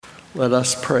Let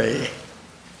us pray.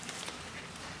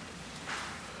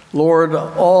 Lord,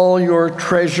 all your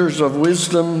treasures of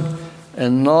wisdom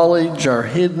and knowledge are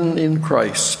hidden in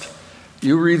Christ.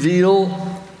 You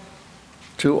reveal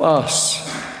to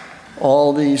us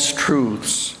all these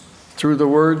truths through the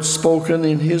words spoken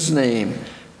in his name.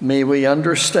 May we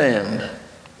understand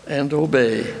and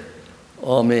obey.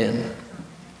 Amen.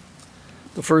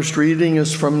 The first reading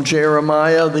is from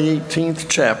Jeremiah, the 18th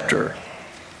chapter.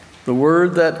 The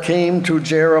word that came to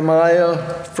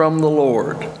Jeremiah from the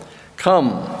Lord.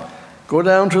 Come, go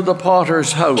down to the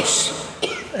potter's house,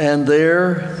 and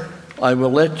there I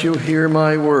will let you hear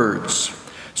my words.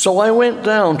 So I went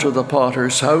down to the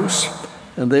potter's house,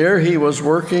 and there he was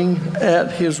working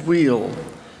at his wheel.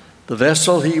 The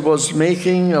vessel he was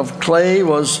making of clay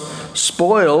was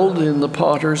spoiled in the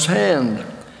potter's hand,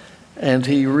 and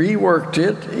he reworked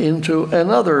it into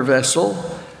another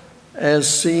vessel as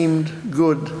seemed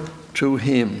good to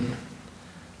him.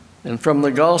 And from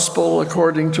the Gospel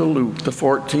according to Luke, the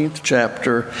 14th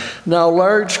chapter, now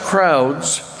large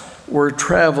crowds were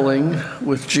traveling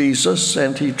with Jesus,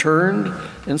 and he turned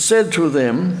and said to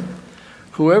them,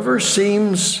 Whoever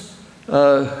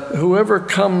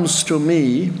comes to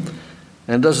me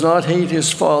and does not hate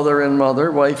his father and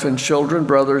mother, wife and children,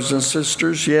 brothers and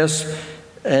sisters, yes,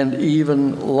 and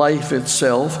even life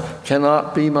itself,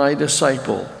 cannot be my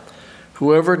disciple.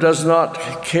 Whoever does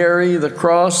not carry the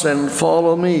cross and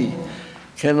follow me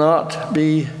cannot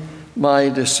be my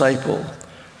disciple.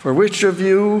 For which of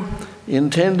you,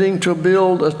 intending to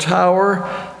build a tower,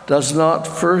 does not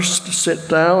first sit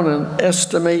down and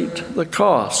estimate the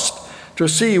cost to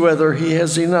see whether he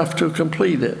has enough to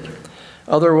complete it?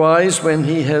 Otherwise, when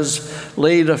he has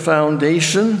laid a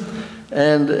foundation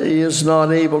and is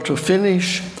not able to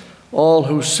finish, all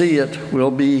who see it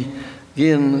will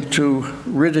begin to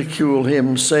ridicule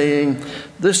him, saying,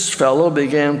 This fellow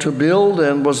began to build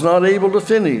and was not able to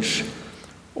finish.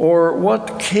 Or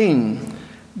what king,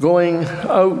 going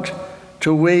out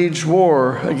to wage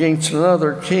war against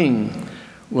another king,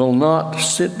 will not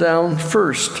sit down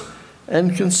first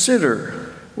and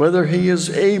consider whether he is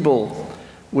able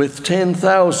with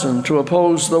 10,000 to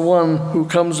oppose the one who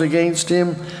comes against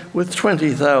him with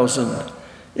 20,000?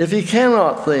 If he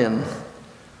cannot, then,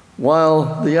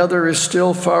 while the other is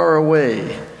still far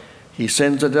away, he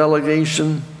sends a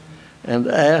delegation and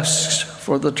asks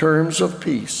for the terms of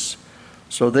peace.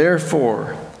 So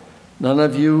therefore, none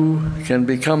of you can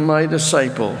become my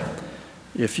disciple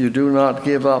if you do not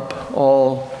give up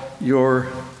all your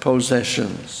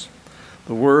possessions.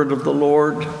 The word of the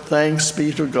Lord. Thanks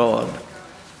be to God.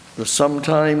 The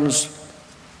sometimes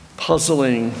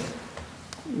puzzling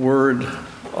word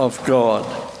of God.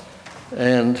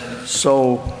 And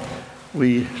so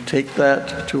we take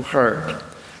that to heart.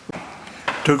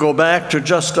 To go back to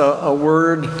just a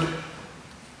word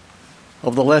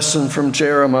of the lesson from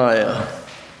Jeremiah.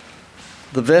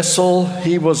 The vessel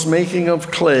he was making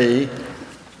of clay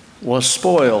was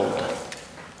spoiled,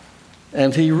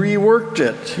 and he reworked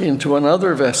it into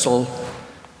another vessel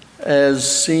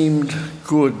as seemed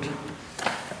good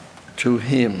to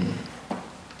him.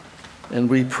 And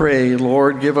we pray,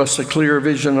 Lord, give us a clear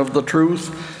vision of the truth,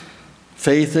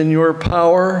 faith in your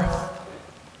power,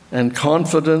 and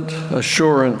confident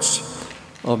assurance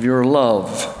of your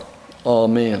love.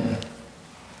 Amen.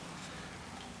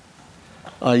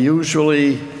 I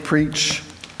usually preach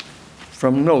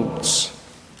from notes.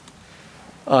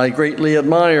 I greatly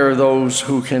admire those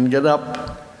who can get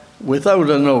up without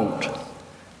a note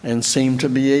and seem to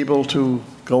be able to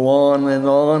go on and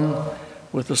on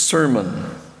with a sermon.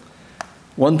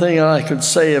 One thing I could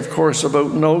say, of course,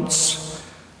 about notes,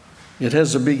 it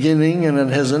has a beginning and it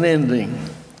has an ending.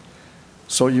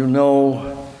 So you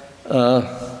know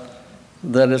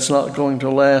that it's not going to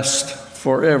last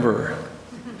forever.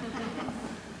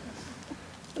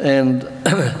 And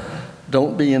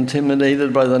don't be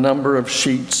intimidated by the number of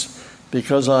sheets,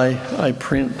 because I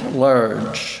print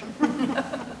large.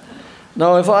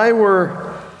 Now, if I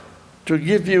were to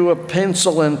give you a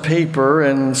pencil and paper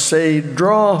and say,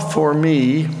 draw for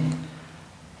me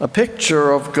a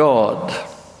picture of God,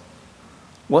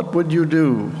 what would you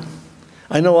do?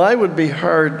 I know I would be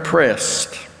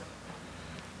hard-pressed.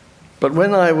 But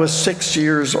when I was 6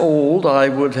 years old, I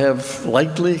would have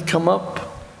likely come up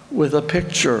with a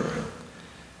picture.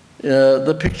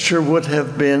 The picture would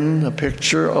have been a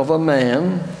picture of a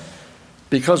man,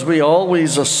 because we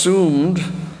always assumed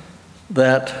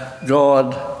that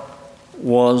God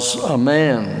was a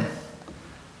man.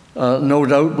 No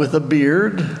doubt with a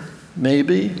beard,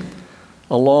 maybe,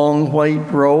 a long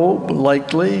white robe,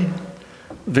 likely,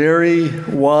 very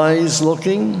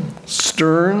wise-looking,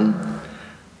 stern,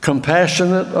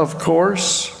 Compassionate, of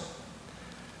course.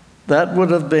 That would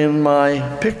have been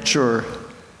my picture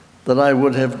that I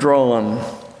would have drawn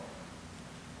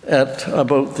at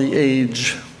about the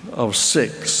age of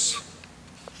 6.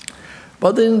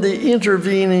 But in the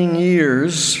intervening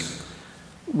years,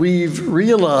 we've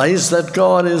realized that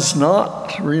God is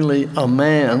not really a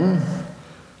man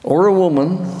or a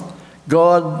woman.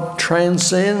 God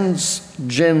transcends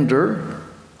gender.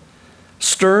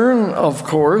 Stern, of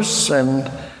course,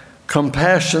 and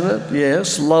compassionate,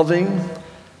 yes, loving,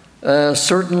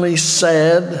 certainly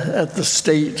sad at the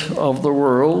state of the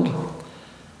world,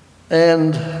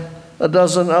 and a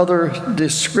dozen other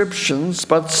descriptions,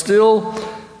 but still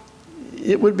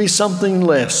it would be something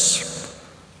less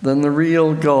than the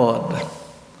real God.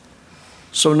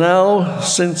 So now,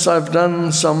 since I've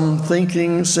done some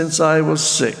thinking since I was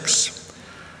 6,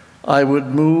 I would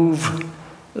move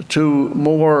to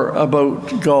more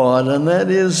about God, and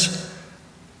that is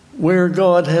where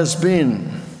God has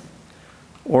been,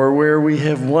 or where we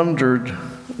have wondered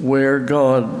where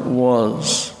God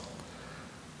was.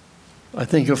 I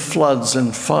think of floods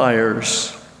and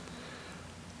fires.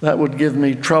 That would give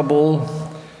me trouble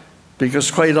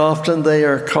because quite often they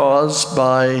are caused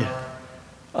by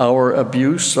our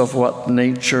abuse of what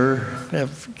nature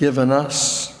have given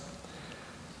us.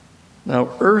 Now,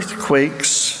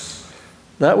 earthquakes,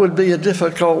 that would be a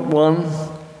difficult one,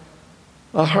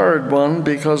 a hard one,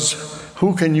 because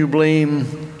who can you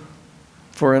blame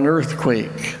for an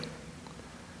earthquake?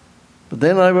 But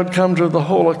then I would come to the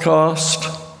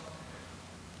Holocaust,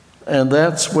 and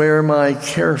that's where my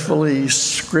carefully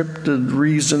scripted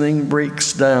reasoning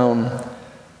breaks down.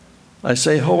 I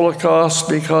say Holocaust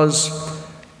because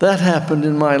that happened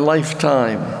in my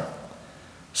lifetime.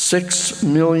 6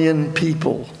 million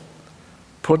people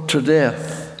put to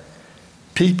death.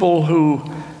 People who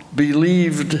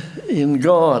believed in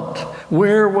God.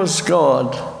 Where was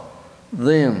God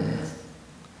then?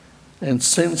 And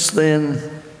since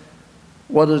then,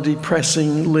 what a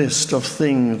depressing list of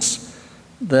things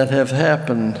that have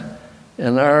happened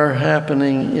and are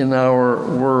happening in our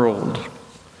world.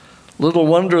 Little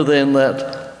wonder then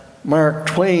that Mark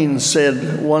Twain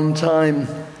said one time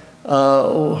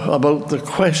about the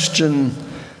question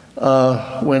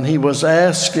when he was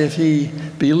asked if he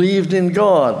believed in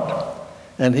God,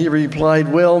 and he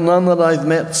replied, "Well, none that I've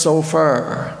met so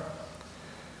far."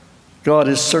 God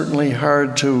is certainly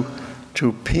hard to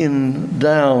pin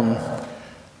down,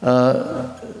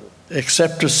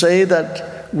 except to say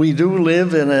that we do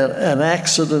live in an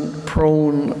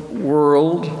accident-prone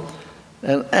world,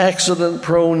 an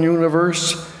accident-prone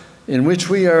universe in which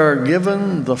we are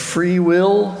given the free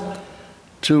will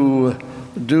to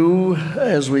do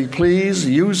as we please,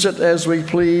 use it as we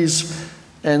please,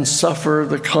 and suffer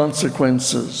the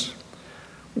consequences.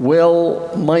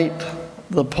 Well might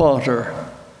the potter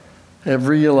have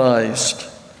realized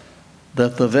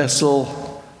that the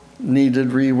vessel needed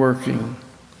reworking.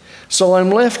 So I'm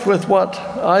left with what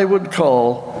I would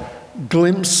call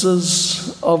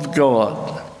glimpses of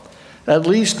God. At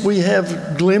least we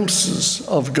have glimpses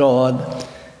of God,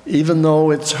 even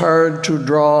though it's hard to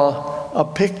draw a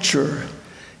picture.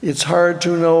 It's hard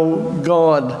to know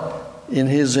God in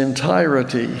his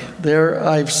entirety. There,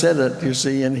 I've said it, you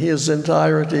see, in his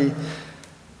entirety.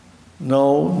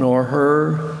 No, nor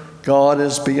her. God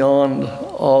is beyond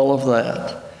all of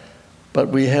that. But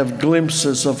we have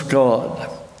glimpses of God.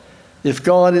 If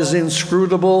God is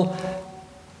inscrutable,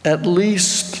 at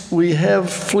least we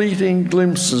have fleeting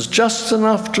glimpses, just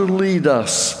enough to lead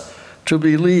us to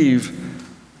believe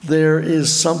there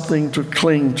is something to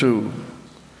cling to.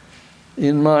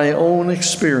 In my own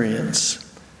experience,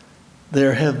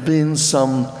 there have been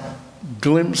some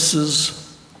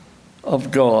glimpses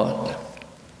of God.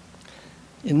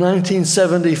 In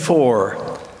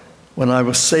 1974, when I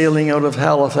was sailing out of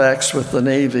Halifax with the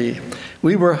Navy,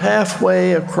 we were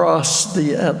halfway across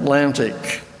the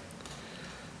Atlantic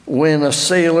when a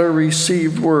sailor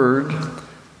received word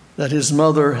that his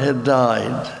mother had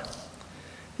died.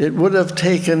 It would have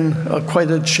taken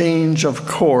quite a change of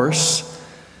course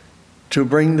to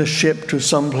bring the ship to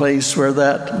some place where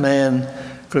that man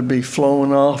could be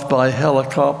flown off by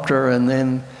helicopter and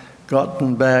then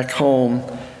gotten back home.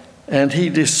 And he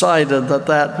decided that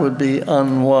that would be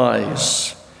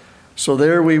unwise. So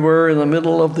there we were in the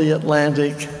middle of the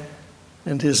Atlantic,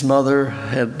 and his mother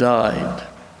had died.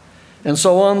 And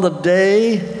so on the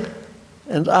day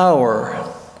and hour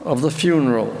of the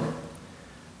funeral,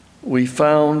 we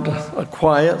found a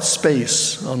quiet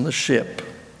space on the ship,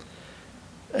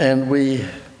 and we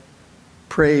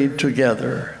prayed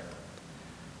together.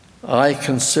 I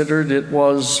considered it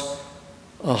was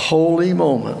a holy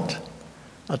moment.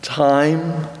 a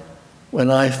time when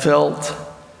I felt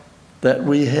that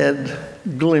we had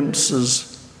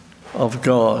glimpses of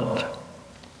God.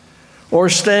 Or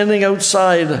standing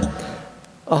outside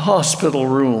a hospital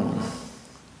room.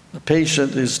 The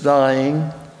patient is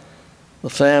dying. The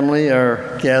family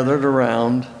are gathered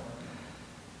around.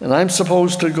 And I'm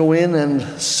supposed to go in and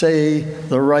say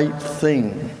the right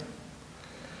thing.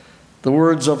 The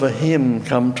words of a hymn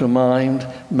come to mind.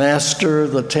 Master,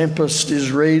 the tempest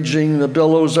is raging, the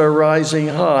billows are rising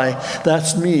high.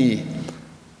 That's me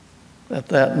at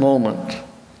that moment.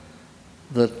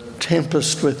 The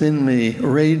tempest within me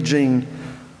raging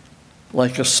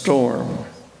like a storm.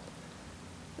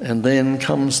 And then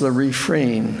comes the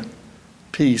refrain,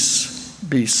 peace,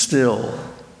 be still.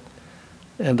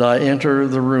 And I enter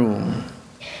the room,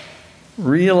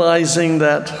 realizing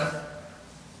that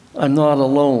I'm not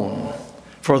alone.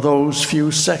 For those few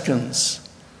seconds,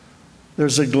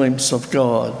 there's a glimpse of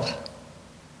God.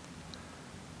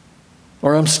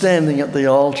 Or I'm standing at the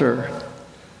altar.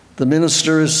 The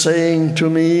minister is saying to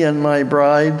me and my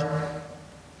bride,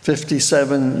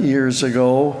 57 years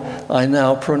ago, I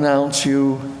now pronounce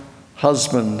you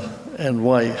husband and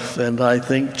wife. And I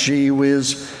think, gee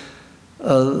whiz,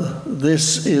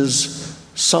 this is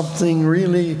something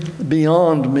really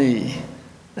beyond me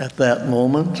at that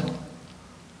moment,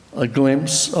 a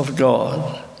glimpse of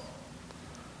God.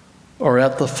 Or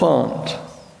at the font,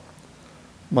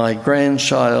 my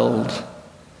grandchild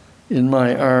in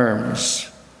my arms,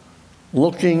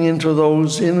 looking into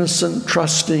those innocent,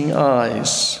 trusting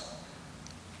eyes,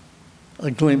 a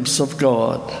glimpse of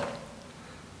God.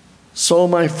 So,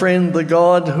 my friend, the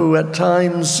God who at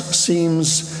times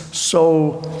seems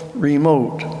so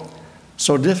remote,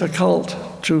 so difficult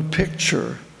to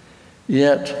picture,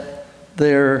 yet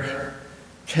there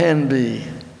can be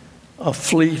a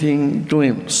fleeting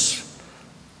glimpse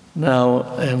now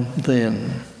and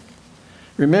then.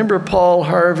 Remember Paul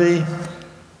Harvey?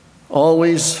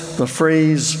 Always the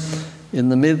phrase in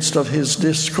the midst of his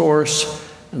discourse,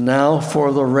 now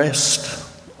for the rest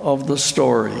of the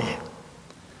story.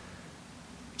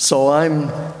 So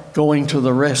I'm going to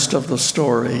the rest of the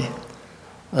story.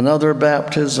 Another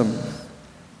baptism.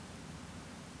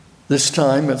 This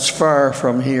time it's far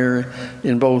from here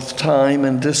in both time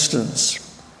and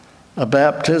distance. A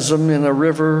baptism in a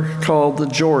river called the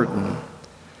Jordan.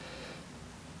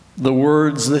 The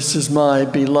words, "This is my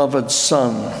beloved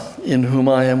Son, in whom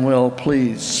I am well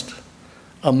pleased."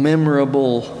 A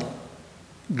memorable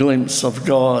glimpse of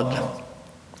God,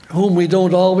 whom we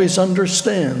don't always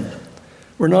understand.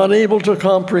 We're not able to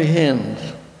comprehend,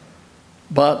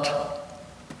 but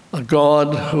a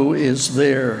God who is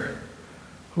there,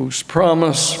 whose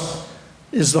promise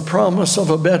is the promise of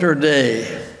a better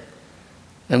day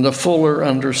and a fuller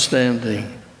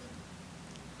understanding.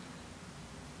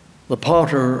 The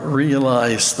potter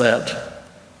realized that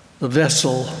the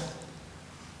vessel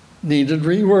needed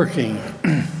reworking.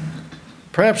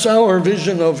 Perhaps our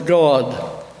vision of God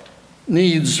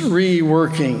needs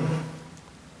reworking,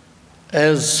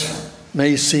 as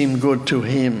may seem good to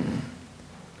him.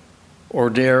 Or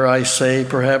dare I say,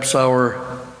 perhaps our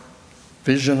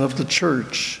vision of the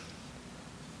church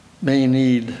may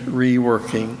need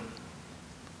reworking.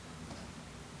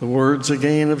 The words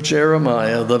again of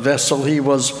Jeremiah, the vessel he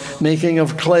was making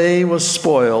of clay was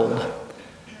spoiled,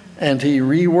 and he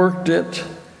reworked it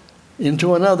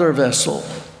into another vessel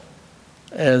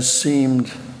as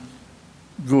seemed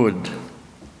good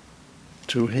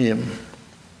to him.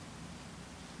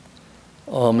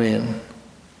 Amen.